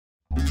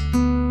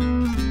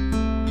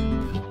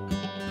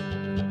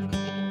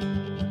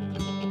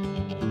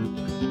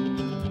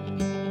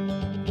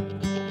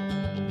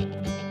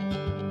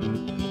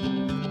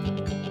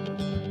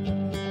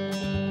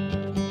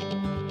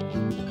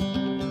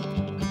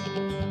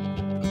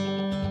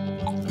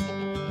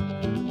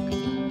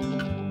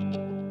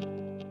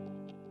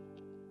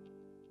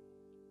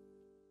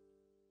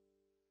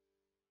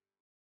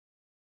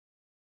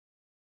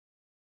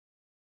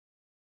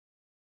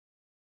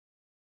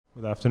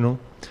Good afternoon.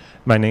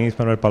 My name is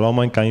Manuel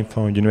Palomo. I'm coming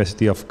from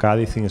University of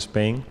Cádiz in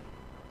Spain.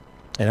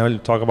 And I will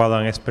talk about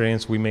an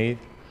experience we made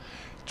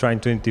trying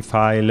to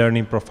identify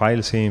learning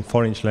profiles in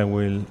foreign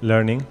language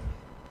learning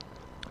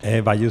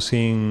by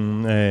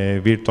using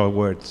virtual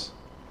words.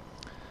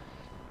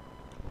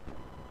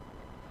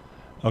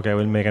 Okay, I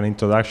will make an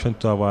introduction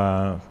to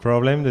our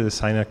problem, the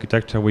design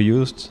architecture we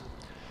used,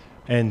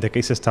 and the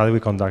case study we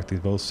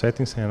conducted, both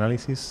settings and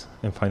analysis,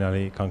 and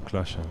finally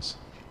conclusions.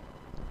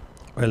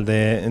 Well,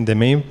 the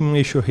main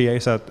issue here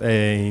is that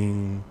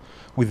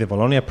with the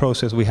Bologna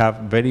process, we have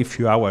very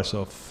few hours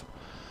of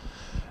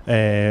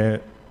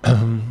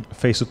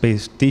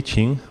face-to-face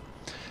teaching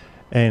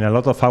and a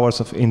lot of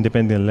hours of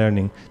independent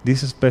learning.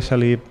 This is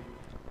especially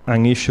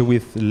an issue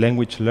with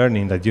language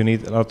learning, that you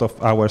need a lot of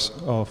hours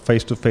of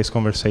face-to-face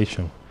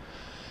conversation.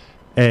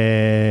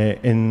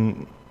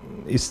 And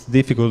it's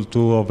difficult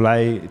to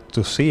apply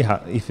to see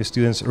if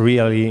students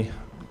really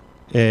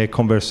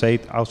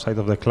conversate outside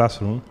of the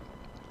classroom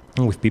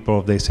with people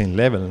of the same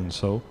level and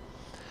so.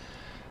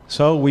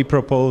 So we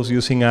propose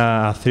using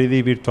a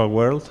 3D virtual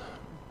world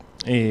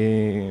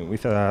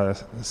with a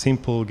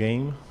simple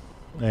game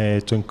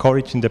to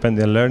encourage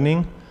independent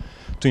learning,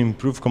 to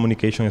improve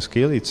communication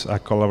skills. It's a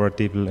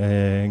collaborative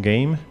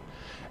game,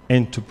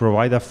 and to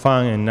provide a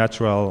fun and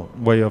natural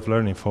way of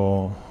learning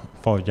for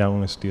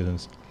young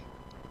students.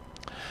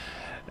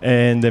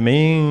 And the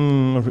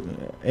main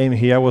aim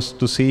here was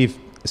to see if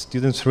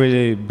students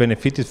really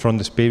benefited from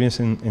the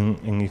experience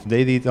and if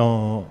they did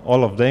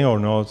all of them or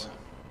not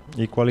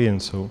equally,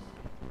 and so.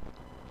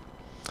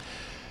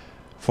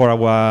 For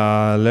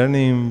our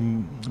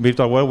learning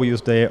virtual world, we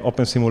use the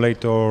Open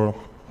Simulator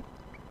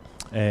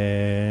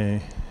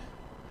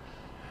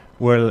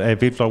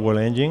virtual world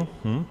engine.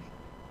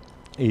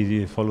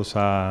 It follows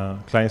a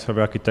client-server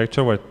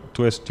architecture where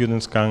two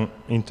students can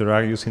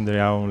interact using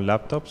their own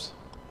laptops.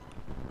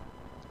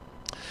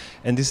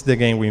 And this is the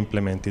game we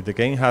implemented. The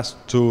game has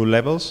two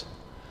levels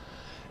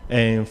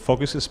and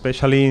focuses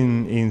especially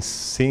in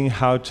seeing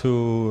how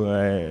to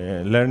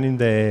learning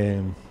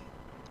the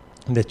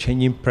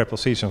changing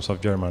prepositions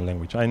of German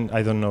language.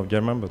 I don't know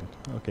German, but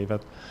okay.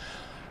 But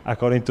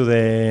according to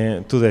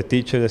the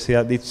teacher, they say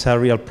that it's a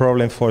real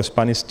problem for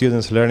Spanish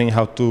students learning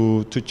how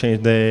to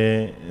change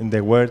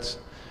the words,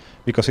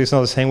 because it's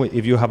not the same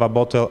if you have a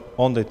bottle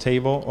on the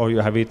table or you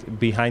have it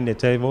behind the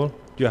table.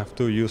 You have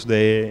to use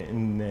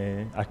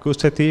the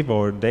accusative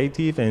or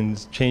dative and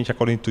change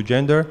according to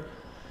gender.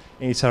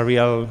 And it's a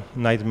real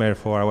nightmare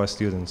for our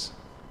students.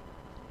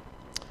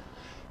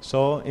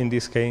 So in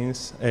this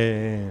case,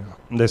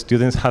 the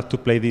students had to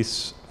play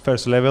this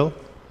first level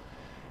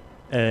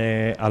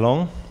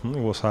alone. It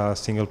was a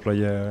single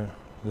player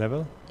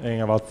level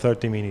in about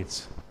 30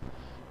 minutes.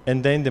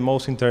 And then the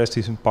most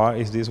interesting part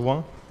is this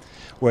one,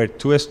 where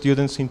two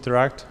students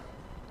interact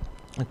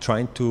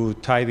trying to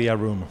tidy a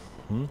room.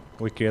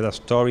 We create a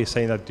story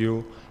saying that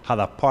you had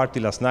a party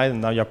last night and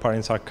now your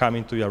parents are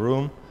coming to your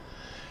room.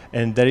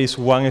 And there is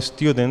one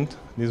student,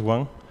 this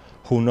one,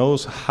 who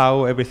knows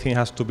how everything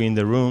has to be in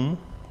the room,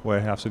 where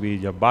it has to be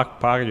your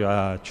backpack,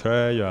 your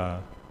chair,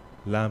 your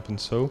lamp, and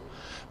so,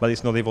 but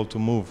it's not able to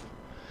move.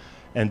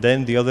 And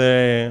then the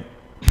other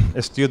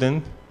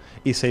student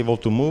is able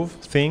to move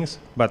things,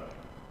 but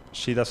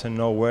she doesn't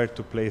know where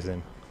to place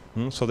them.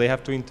 So they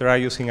have to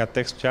interact using a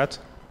text chat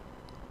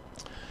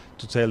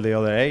to tell the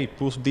other, hey,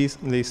 put this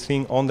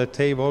thing on the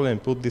table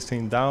and put this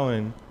thing down,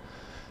 and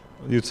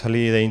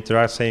usually they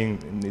interact saying,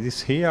 is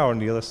this here or on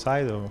the other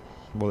side or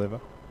whatever.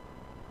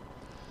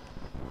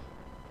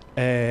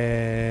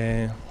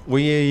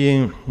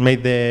 We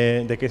made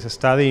the case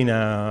study in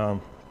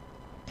an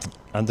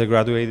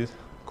undergraduate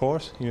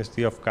course,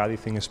 University of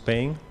Cádiz in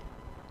Spain.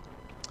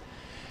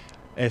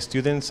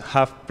 Students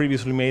have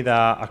previously made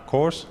a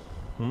course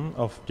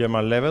of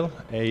German level,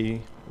 a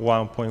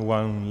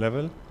 1.1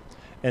 level.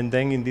 And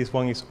then in this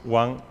one is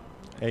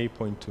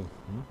 1A.2.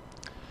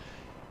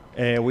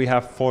 We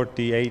have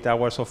 48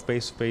 hours of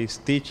face-to-face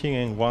teaching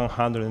and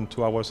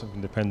 102 hours of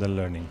independent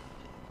learning.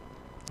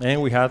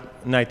 And we had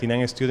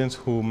 99 students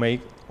who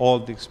made all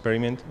the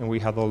experiment, and we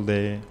had all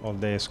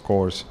the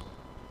scores.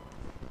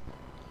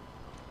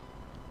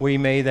 We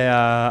made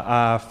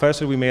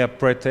first we made a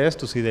pre-test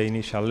to see the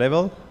initial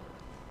level.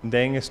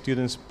 Then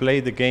students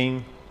played the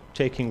game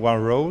taking one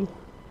role.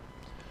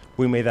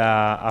 We made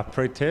a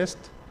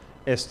pre-test.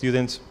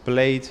 Students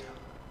played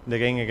the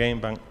game again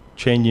by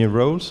changing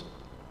roles.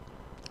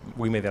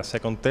 We made a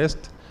second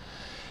test.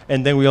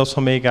 And then we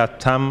also make a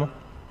TAM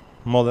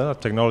model, a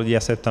technology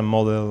acceptance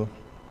model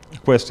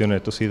questionnaire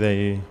to see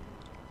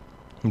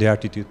the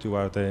attitude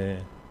toward the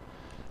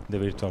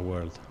virtual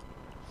world.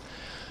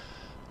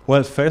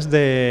 Well, first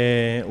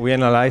we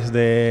analyzed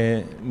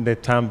the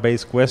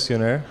TAM-based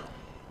questionnaire,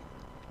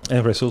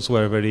 and results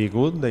were very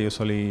good. They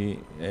usually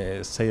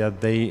say that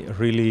they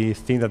really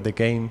think that the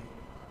game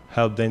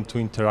help them to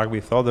interact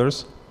with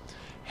others,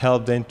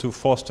 help them to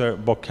foster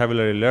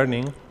vocabulary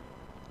learning,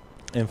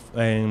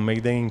 and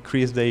make them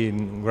increase their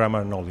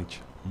grammar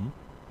knowledge.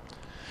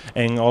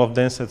 And all of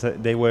them said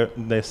that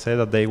they said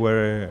that they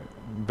were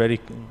very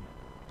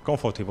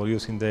comfortable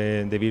using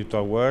the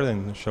virtual world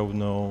and showed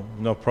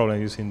no problem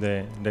using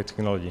the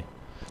technology.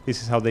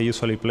 This is how they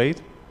usually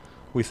played,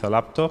 with a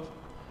laptop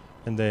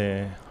and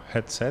the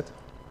headset.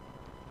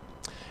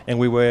 And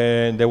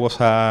there was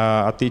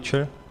a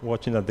teacher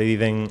watching that they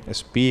didn't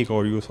speak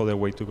or use other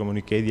way to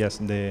communicate,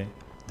 just the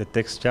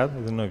text chat. I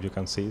don't know if you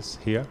can see it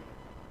here.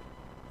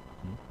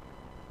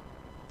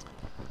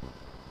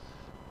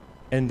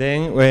 And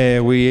then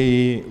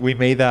we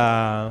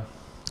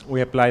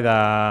applied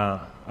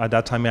a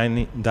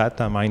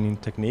data mining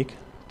technique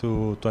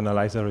to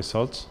analyze the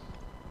results.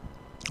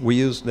 We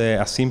used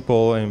a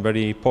simple and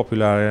very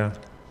popular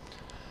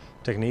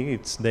technique.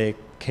 It's the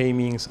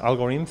K-means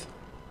algorithm.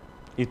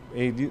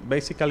 It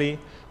basically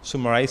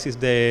summarizes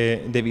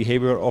the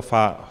behavior of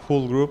a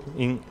whole group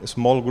in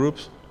small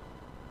groups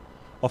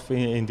of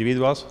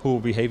individuals who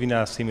behave in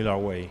a similar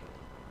way.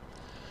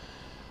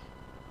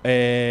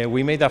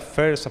 We made a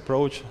first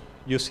approach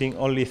using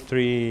only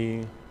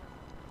three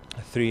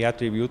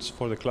attributes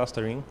for the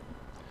clustering.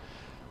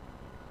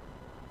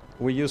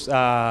 We used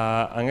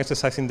an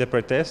exercise in the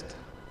pretest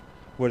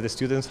where the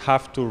students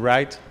have to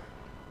write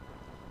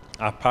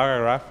a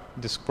paragraph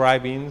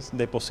describing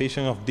the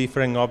position of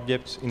different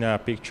objects in a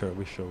picture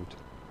we showed.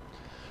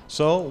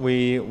 So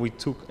we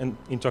took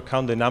into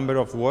account the number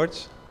of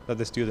words that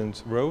the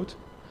students wrote,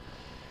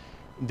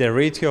 the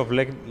ratio of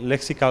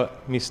lexical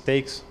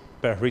mistakes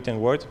per written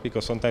word,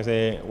 because sometimes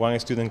one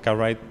student can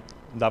write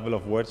double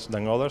of words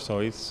than others, so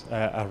it's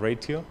a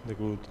ratio.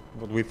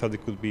 What we thought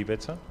it could be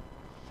better.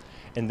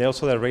 And then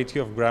also the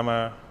ratio of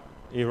grammar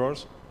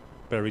errors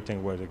per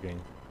written word again.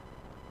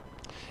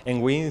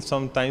 And we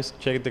sometimes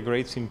check the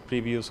grades in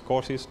previous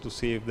courses to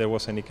see if there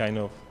was any kind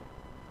of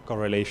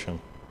correlation.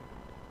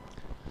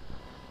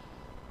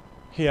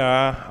 Here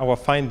are our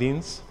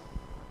findings.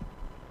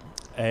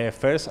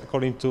 First,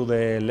 according to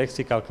the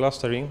lexical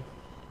clustering,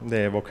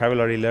 the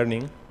vocabulary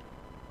learning,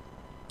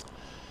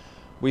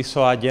 we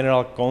saw a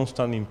general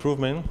constant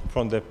improvement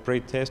from the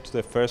pre-test to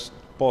the first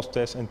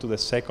post-test and to the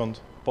second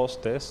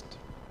post-test.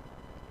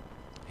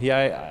 Here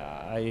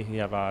I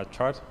have a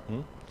chart,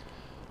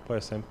 for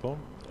example.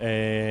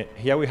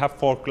 Here we have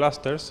 4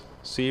 clusters,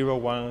 0,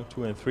 1,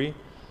 2, and 3.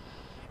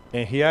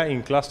 And here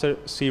in cluster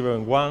 0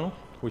 and 1,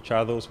 which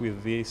are those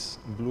with this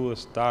blue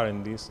star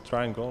and this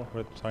triangle,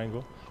 red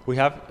triangle, we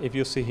have, if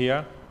you see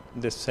here,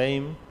 the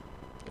same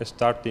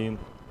starting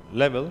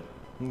level.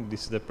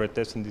 This is the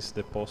pre-test and this is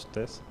the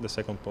post-test, the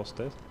second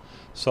post-test.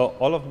 So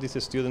all of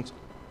these students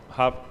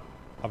have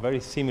a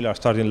very similar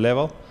starting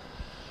level,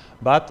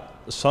 but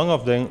some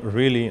of them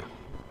really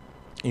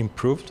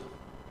improved,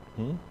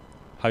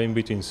 having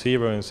between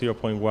 0 and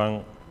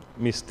 0.1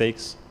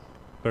 mistakes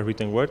per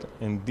written word,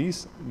 and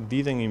this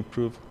didn't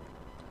improve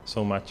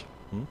so much.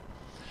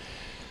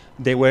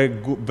 They were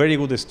very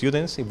good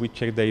students if we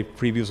check their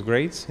previous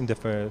grades in the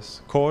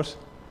first course.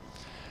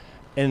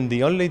 And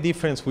the only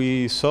difference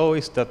we saw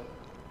is that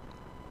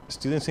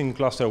students in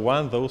cluster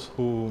 1, those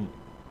who,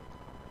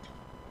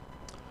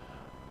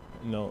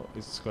 no,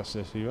 it's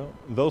cluster 0,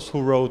 those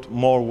who wrote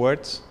more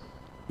words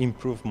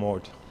improved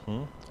more.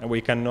 And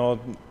we cannot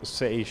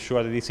say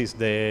sure that this is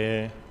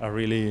a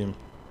relation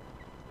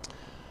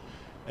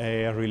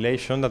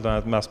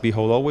that must be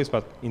hold always,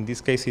 but in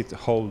this case it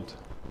hold.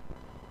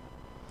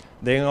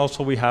 Then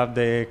also we have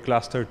the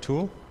cluster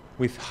 2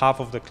 with half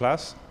of the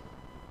class.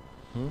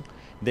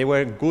 They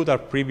were good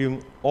at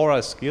previewing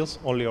oral skills,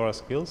 only oral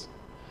skills,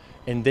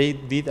 and they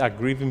did a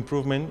great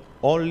improvement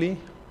only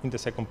in the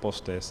second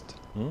post-test.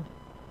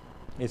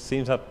 It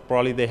seems that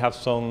probably they have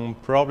some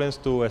problems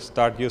to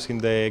start using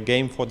the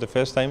game for the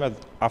first time, but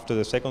after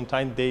the second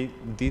time they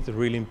did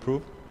really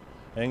improve,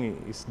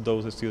 and it's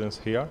those students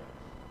here.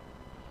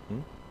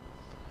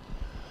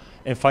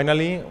 And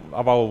finally,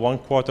 about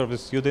 1/4 of the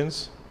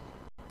students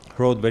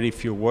wrote very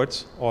few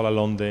words all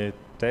along the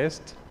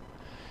test.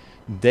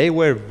 They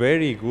were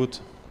very good,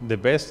 the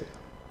best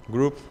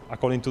group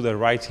according to the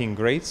writing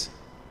grades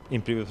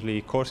in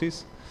previously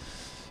courses.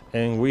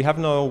 And we have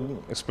no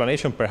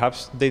explanation.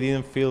 Perhaps they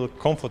didn't feel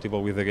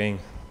comfortable with the game.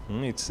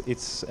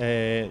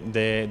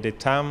 The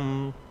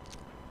TAM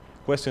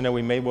question that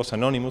we made was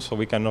anonymous, so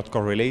we cannot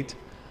correlate.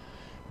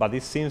 But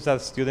it seems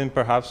that students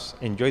perhaps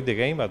enjoyed the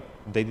game, but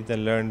they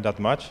didn't learn that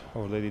much,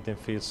 or they didn't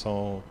feel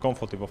so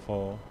comfortable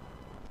for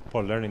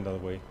learning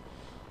that way.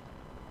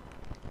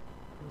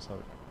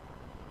 Sorry.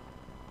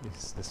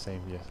 This is the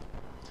same, yes.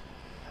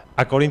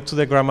 According to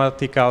the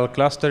grammatical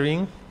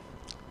clustering,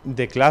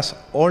 the class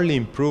only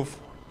improved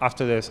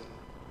after the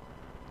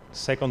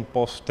second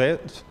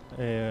post-test.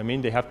 I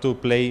mean, they have to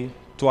play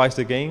twice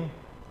the game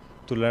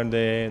to learn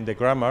the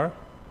grammar.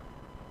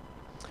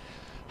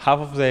 Half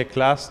of the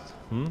class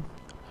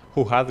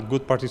who had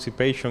good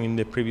participation in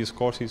the previous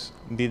courses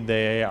did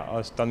the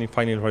outstanding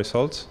final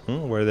results,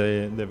 were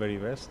the very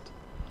best.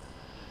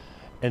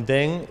 And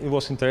then it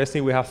was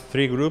interesting, we have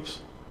 3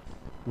 groups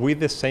with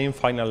the same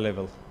final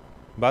level,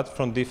 but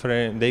from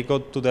different, they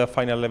got to the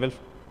final level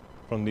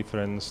from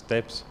different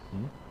steps.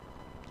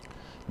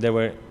 There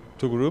were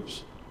 2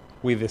 groups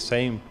with the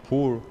same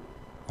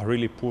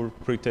really poor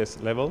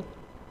pre-test level,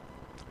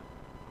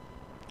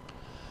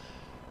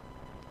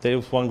 there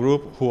was one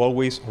group who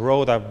always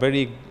wrote a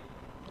very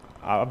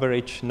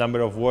average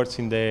number of words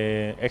in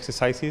the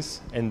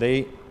exercises, and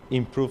they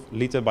improved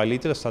little by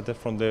little, started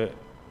from the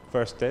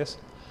first test.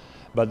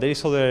 But there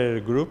is other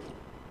group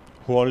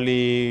who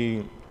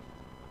only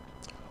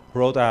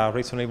wrote a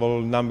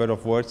reasonable number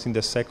of words in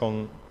the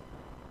second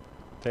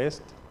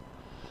test.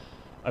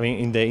 I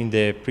mean, in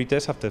the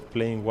pre-test after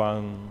playing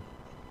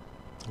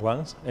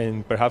once,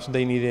 and perhaps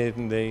they needed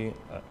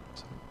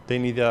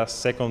a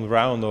second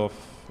round of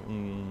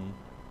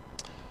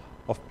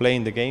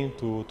playing the game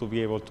to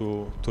be able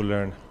to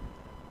learn.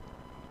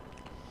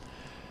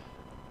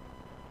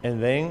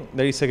 And then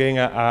there is again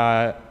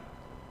a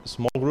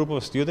small group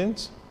of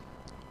students,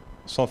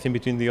 something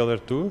between the other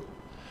two,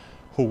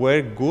 who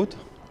were good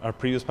at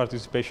previous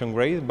participation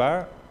grade,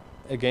 but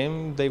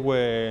again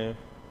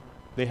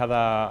they had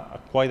a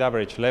quite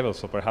average level,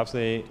 so perhaps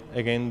they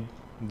again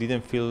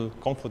didn't feel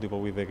comfortable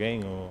with the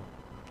game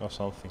or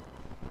something.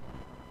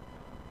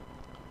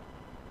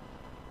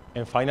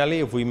 And finally,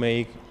 if we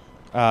make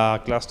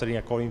clustering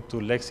according to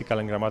lexical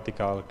and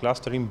grammatical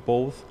clustering,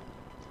 both,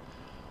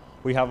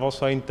 we have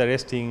also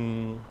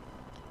interesting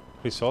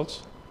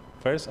results.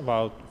 First,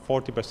 about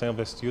 40% of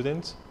the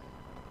students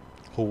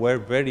who were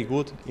very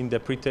good in the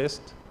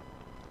pre-test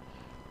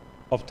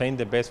obtained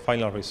the best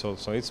final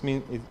results. So it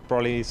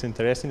probably is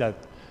interesting that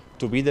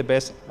to be the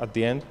best at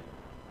the end,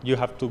 you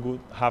have to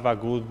have a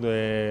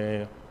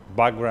good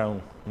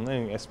background,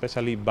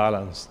 especially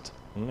balanced,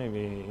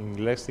 maybe in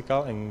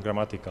lexical and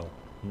grammatical.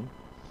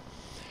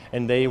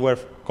 And they were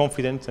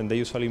confident, and they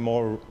usually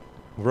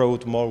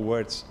wrote more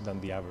words than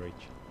the average.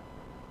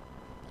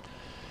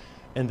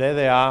 And then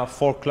there are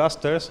 4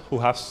 clusters who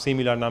have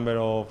similar number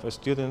of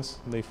students,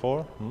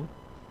 therefore.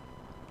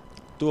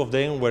 2 of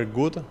them were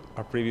good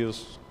at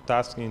previous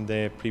tasks in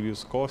the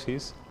previous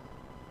courses.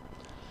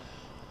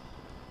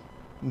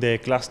 The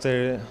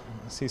cluster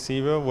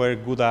C0 were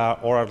good at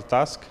oral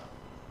tasks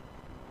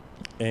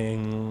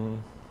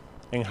and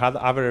had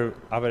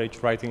average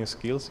writing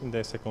skills in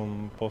the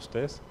second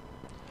post-test.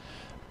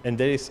 And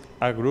there is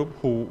a group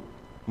who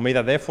made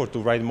an effort to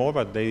write more,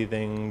 but they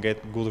didn't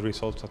get good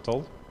results at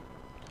all.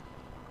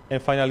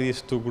 And finally,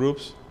 these 2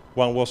 groups,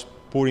 one was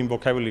poor in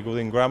vocabulary, good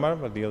in grammar,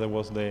 but the other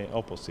was the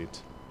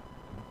opposite.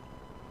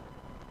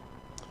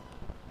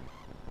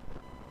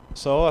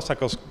 So as a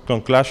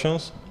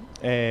conclusions,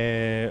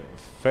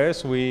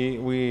 first,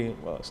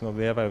 well, it's not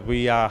there, but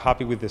we are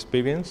happy with the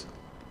experience.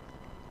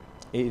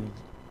 I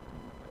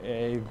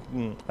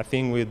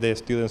think with the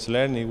students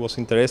learning, it was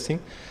interesting,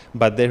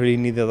 but they really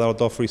needed a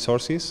lot of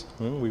resources.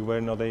 We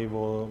were not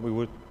able,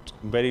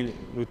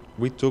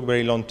 we took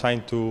very long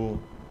time to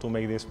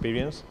make the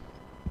experience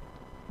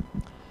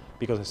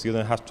because the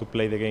student has to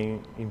play the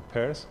game in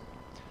pairs.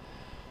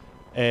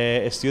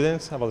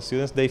 Students,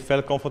 they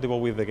felt comfortable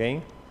with the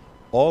game.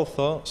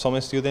 Also, some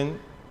students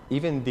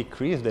even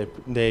decreased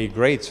their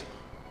grades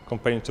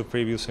comparing to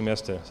previous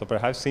semester. So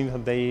perhaps seems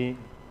that they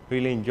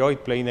really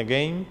enjoyed playing the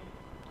game,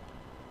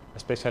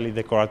 especially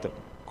the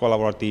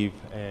collaborative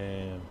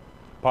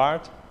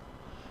part,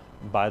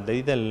 but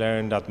they didn't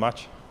learn that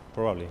much,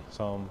 probably,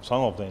 some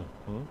of them.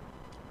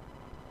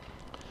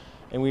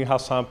 And we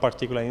have some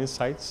particular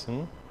insights.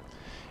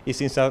 It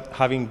seems that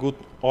having good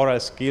oral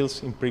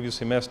skills in previous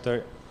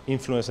semester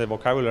influenced the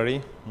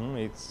vocabulary.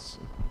 It's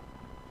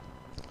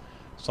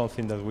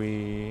something that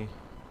we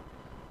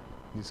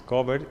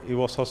discovered. It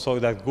was also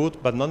that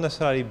good, but not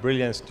necessarily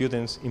brilliant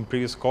students in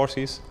previous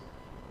courses,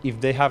 if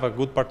they have a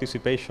good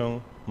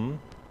participation,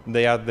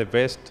 they are the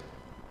best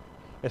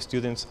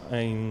students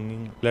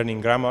in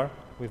learning grammar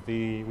with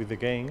the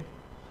game.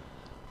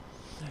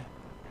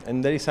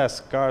 And there is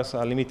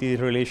a limited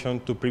relation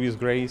to previous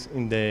grades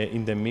in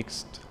the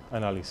mixed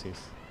analysis.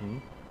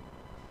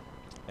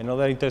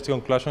 Another interesting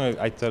conclusion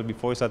I told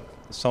before is that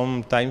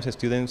sometimes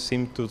students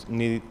seem to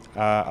need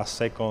a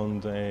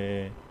second,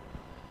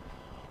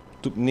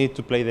 need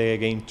to play the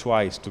game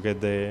twice to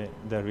get the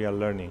real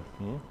learning.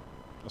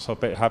 So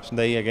perhaps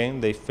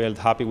they felt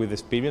happy with the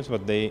experience,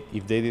 but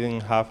if they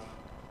didn't have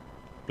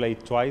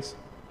played twice,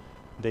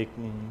 they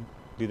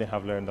didn't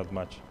have learned that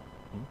much.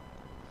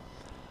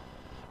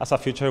 As a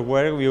future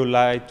work, we would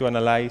like to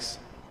analyze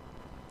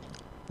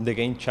the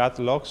game chat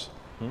logs.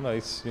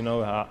 It's,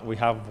 we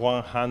have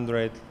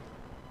 100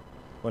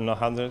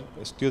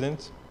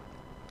 students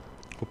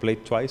who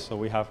played twice, so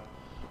we have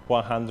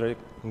 100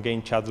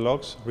 game chat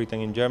logs written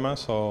in German.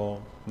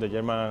 So the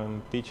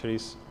German teacher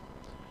is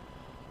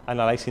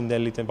analyzing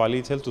them little by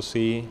little to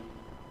see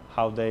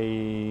how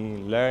they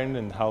learned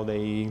and how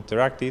they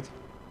interacted,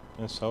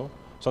 and so.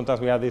 Sometimes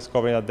we are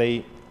discovering that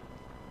they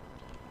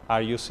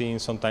are using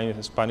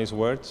sometimes Spanish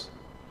words,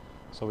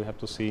 so we have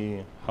to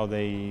see how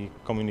they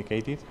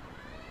communicated.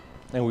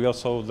 And we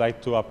also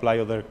like to apply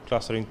other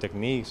clustering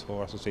techniques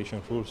or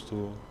association rules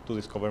to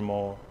discover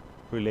more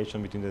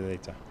relation between the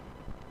data.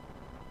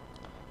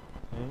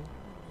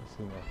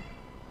 Okay.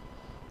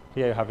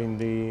 Here you have in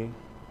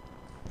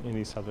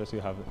this address,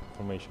 you have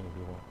information if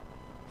you want.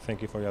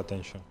 Thank you for your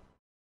attention.